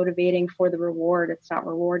 but you're motivating for the reward. It's not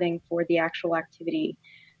rewarding for the actual activity.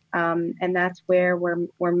 And that's where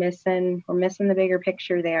we're missing the bigger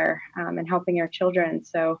picture there, and helping our children.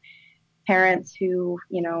 So parents who,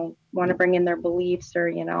 want to bring in their beliefs,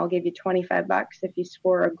 or, I'll give you $25 if you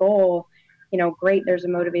score a goal, great. There's a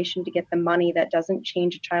motivation to get the money that doesn't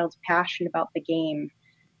change a child's passion about the game.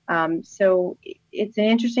 So it's an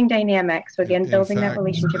interesting dynamic. So again, building that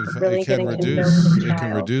relationship, really getting to know the child. It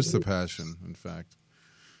can reduce the passion, in fact.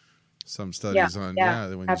 some studies when you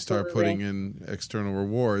start absolutely. putting in external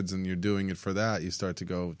rewards and you're doing it for that, you start to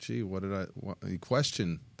go, gee, you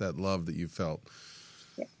question that love that you felt.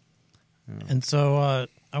 Yeah. And so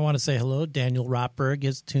I want to say hello. Daniel Rotberg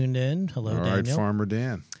is tuned in. Hello, Daniel. All right, Farmer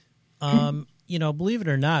Dan. Believe it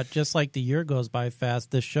or not, just like the year goes by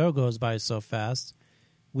fast, this show goes by so fast.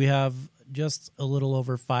 We have just a little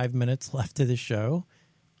over 5 minutes left of the show.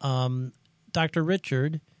 Dr.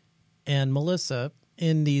 Richard and Melissa,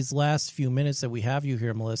 in these last few minutes that we have you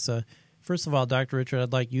here, Melissa, first of all, Dr. Richard,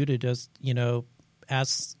 I'd like you to just,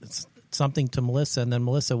 ask something to Melissa, and then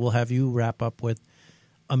Melissa will have you wrap up with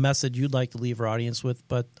a message you'd like to leave our audience with.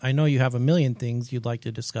 But I know you have a million things you'd like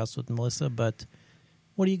to discuss with Melissa, but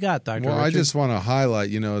what do you got, Dr. Well, Richard? I just want to highlight,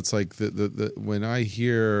 it's like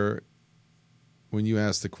when you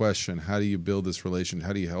ask the question, how do you build this relation?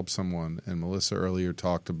 How do you help someone? And Melissa earlier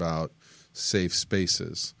talked about safe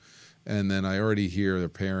spaces. And then I already hear the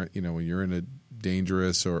parent, when you're in a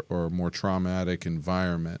dangerous or more traumatic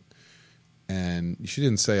environment, and she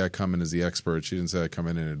didn't say I come in as the expert. She didn't say I come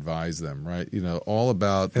in and advise them, right? All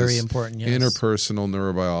about very this important, yes. Interpersonal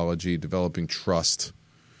neurobiology, developing trust,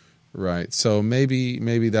 right? So maybe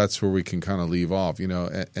that's where we can kind of leave off,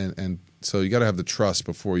 and so you got to have the trust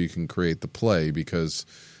before you can create the play, because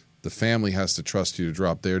the family has to trust you to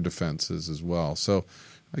drop their defenses as well. So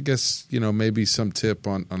I guess, maybe some tip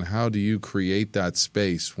on how do you create that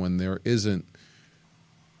space when there isn't,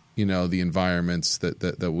 the environments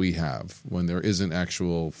that we have, when there isn't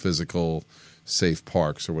actual physical safe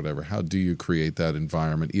parks or whatever. How do you create that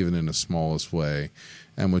environment, even in the smallest way,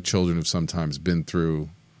 and with children who've sometimes been through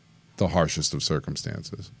the harshest of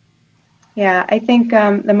circumstances? Yeah, I think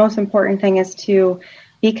the most important thing is to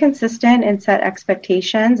be consistent and set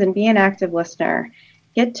expectations and be an active listener.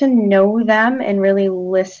 Get to know them and really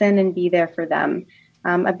listen and be there for them.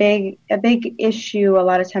 A big issue a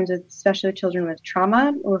lot of times, especially with children with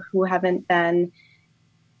trauma or who haven't been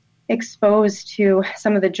exposed to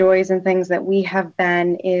some of the joys and things that we have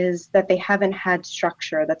been, is that they haven't had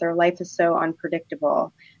structure, that their life is so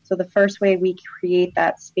unpredictable. So the first way we create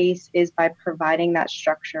that space is by providing that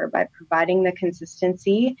structure, by providing the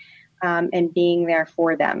consistency, and being there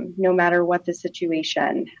for them, no matter what the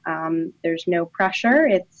situation. There's no pressure.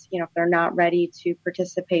 It's, if they're not ready to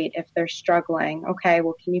participate, if they're struggling, okay,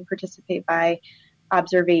 well, can you participate by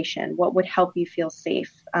observation? What would help you feel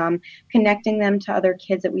safe? Connecting them to other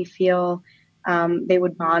kids that we feel they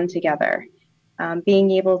would bond together. Being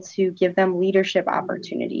able to give them leadership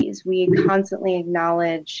opportunities. We constantly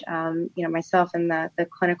acknowledge, myself and the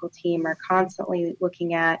clinical team are constantly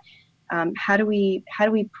looking at how do we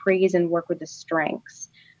praise and work with the strengths.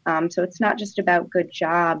 So it's not just about good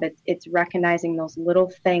job. It's recognizing those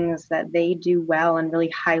little things that they do well and really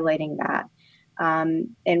highlighting that,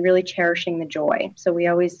 and really cherishing the joy. So we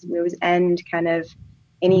always end kind of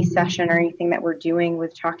any session or anything that we're doing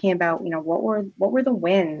with talking about, what were the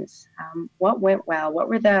wins, what went well, what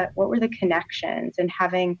were the connections, and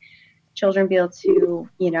having children be able to,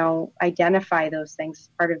 identify those things as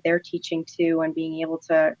part of their teaching too, and being able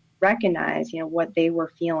to recognize, what they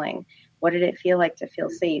were feeling. What did it feel like to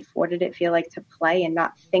feel safe? What did it feel like to play and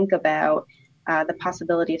not think about the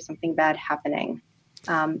possibility of something bad happening?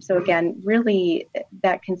 So again, really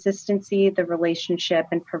that consistency, the relationship,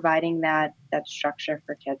 and providing that structure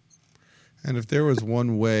for kids. And if there was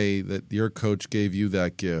one way that your coach gave you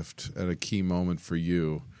that gift at a key moment for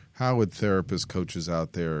you, how would therapists, coaches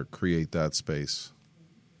out there create that space?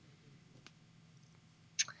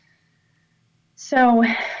 So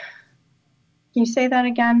can you say that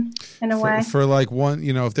again in a way? For like one,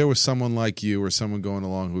 if there was someone like you or someone going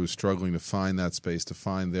along who was struggling to find that space, to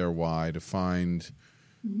find their why, to find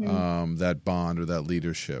that bond or that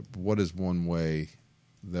leadership, what is one way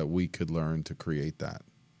that we could learn to create that?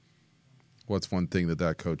 What's one thing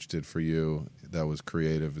that coach did for you that was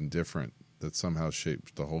creative and different, that somehow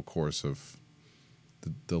shaped the whole course of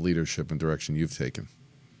the leadership and direction you've taken?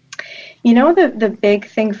 The big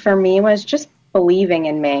thing for me was just believing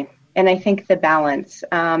in me. And I think the balance.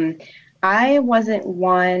 I wasn't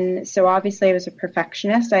one, so obviously I was a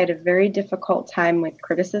perfectionist. I had a very difficult time with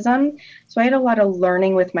criticism. So I had a lot of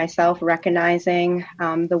learning with myself, recognizing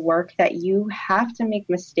the work that you have to make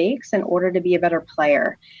mistakes in order to be a better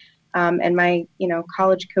player. And my,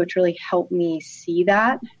 college coach really helped me see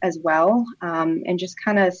that as well, and just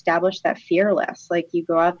kind of establish that fearless. Like, you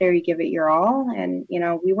go out there, you give it your all, and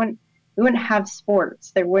we wouldn't have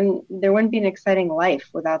sports. There wouldn't be an exciting life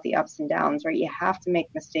without the ups and downs, right? You have to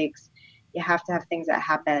make mistakes. You have to have things that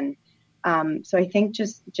happen. So I think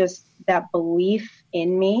just that belief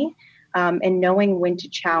in me, and knowing when to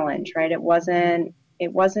challenge, right? It wasn't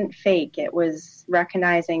it wasn't fake. It was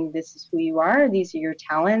recognizing this is who you are. These are your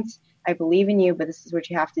talents. I believe in you, but this is what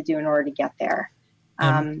you have to do in order to get there.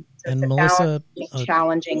 And Melissa, it's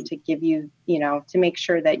challenging to give you, to make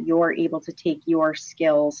sure that you're able to take your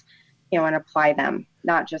skills, and apply them,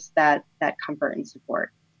 not just that comfort and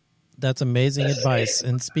support. That's amazing advice.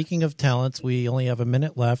 And speaking of talents, we only have a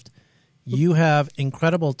minute left. You have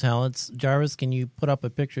incredible talents. Jarvis, can you put up a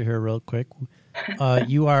picture here real quick?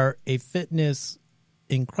 You are a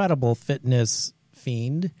incredible fitness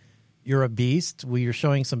fiend. You're a beast. You're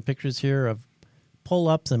showing some pictures here of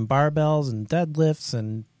pull-ups and barbells and deadlifts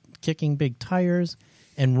and kicking big tires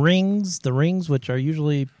and rings, the rings which are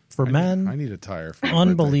usually for men. I need a tire. For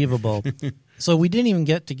Unbelievable. So we didn't even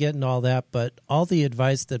get into all that, but all the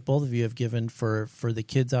advice that both of you have given for the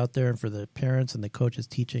kids out there and for the parents and the coaches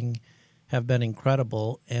teaching have been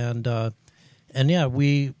incredible. And yeah,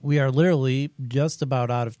 we are literally just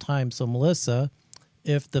about out of time. So Melissa,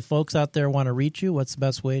 if the folks out there want to reach you, what's the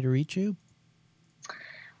best way to reach you?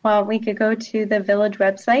 Well, we could go to the Village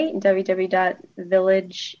website,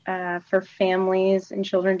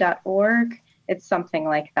 www.villageforfamiliesandchildren.org. It's something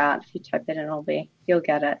like that. If you type it in, you'll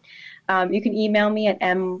get it. You can email me at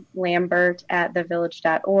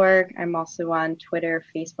mlambert@thevillage.org. I'm also on Twitter,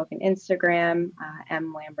 Facebook, and Instagram,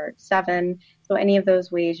 mlambert7. So any of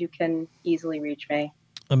those ways you can easily reach me.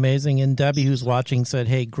 Amazing. And Debbie, who's watching, said,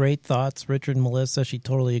 hey, great thoughts, Richard and Melissa. She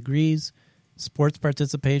totally agrees. Sports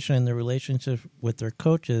participation and the relationship with their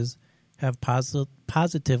coaches have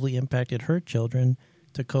positively impacted her children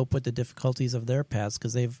to cope with the difficulties of their past,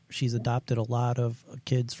 because she's adopted a lot of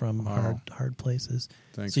kids from hard places.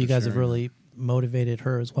 Thanks so you guys have really motivated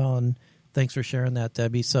her as well, and thanks for sharing that,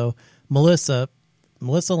 Debbie. So Melissa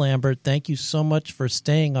Lambert, thank you so much for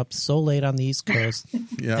staying up so late on the East Coast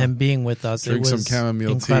and being with us. Drink it was some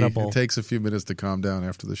chamomile incredible. tea. It takes a few minutes to calm down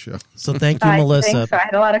after the show. So thank you, Melissa. I think so. I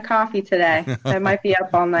had a lot of coffee today. I might be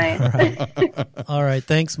up all night. All right.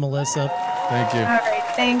 Thanks, Melissa. Thank you. All right.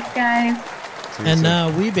 Thanks, guys. And now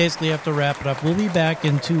we basically have to wrap it up. We'll be back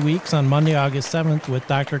in 2 weeks on Monday, August 7th with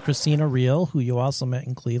Dr. Christina Reel, who you also met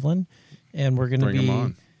in Cleveland. And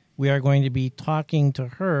we are going to be talking to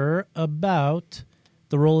her about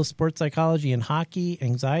the role of sports psychology in hockey,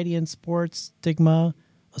 anxiety in sports, stigma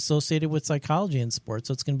associated with psychology in sports.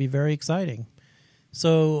 So it's going to be very exciting.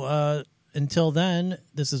 So until then,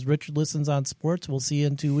 this is Richard Listens on Sports. We'll see you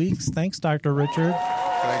in 2 weeks. Thanks, Dr. Richard.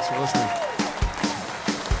 Thanks for listening.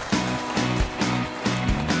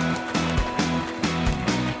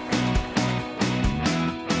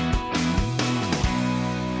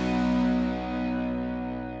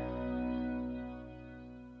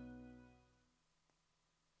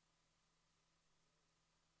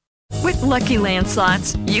 With Lucky Land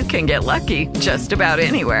Slots, you can get lucky just about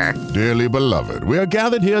anywhere. Dearly beloved, we are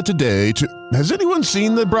gathered here today to... Has anyone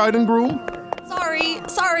seen the bride and groom?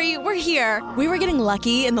 Sorry, we're here. We were getting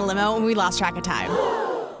lucky in the limo and we lost track of time.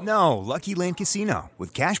 No, Lucky Land Casino,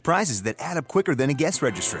 with cash prizes that add up quicker than a guest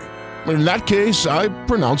registry. In that case, I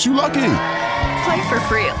pronounce you lucky. Play for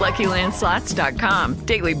free at LuckyLandSlots.com.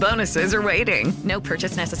 Daily bonuses are waiting. No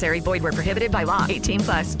purchase necessary. Void where prohibited by law.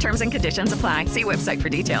 18+. Terms and conditions apply. See website for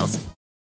details.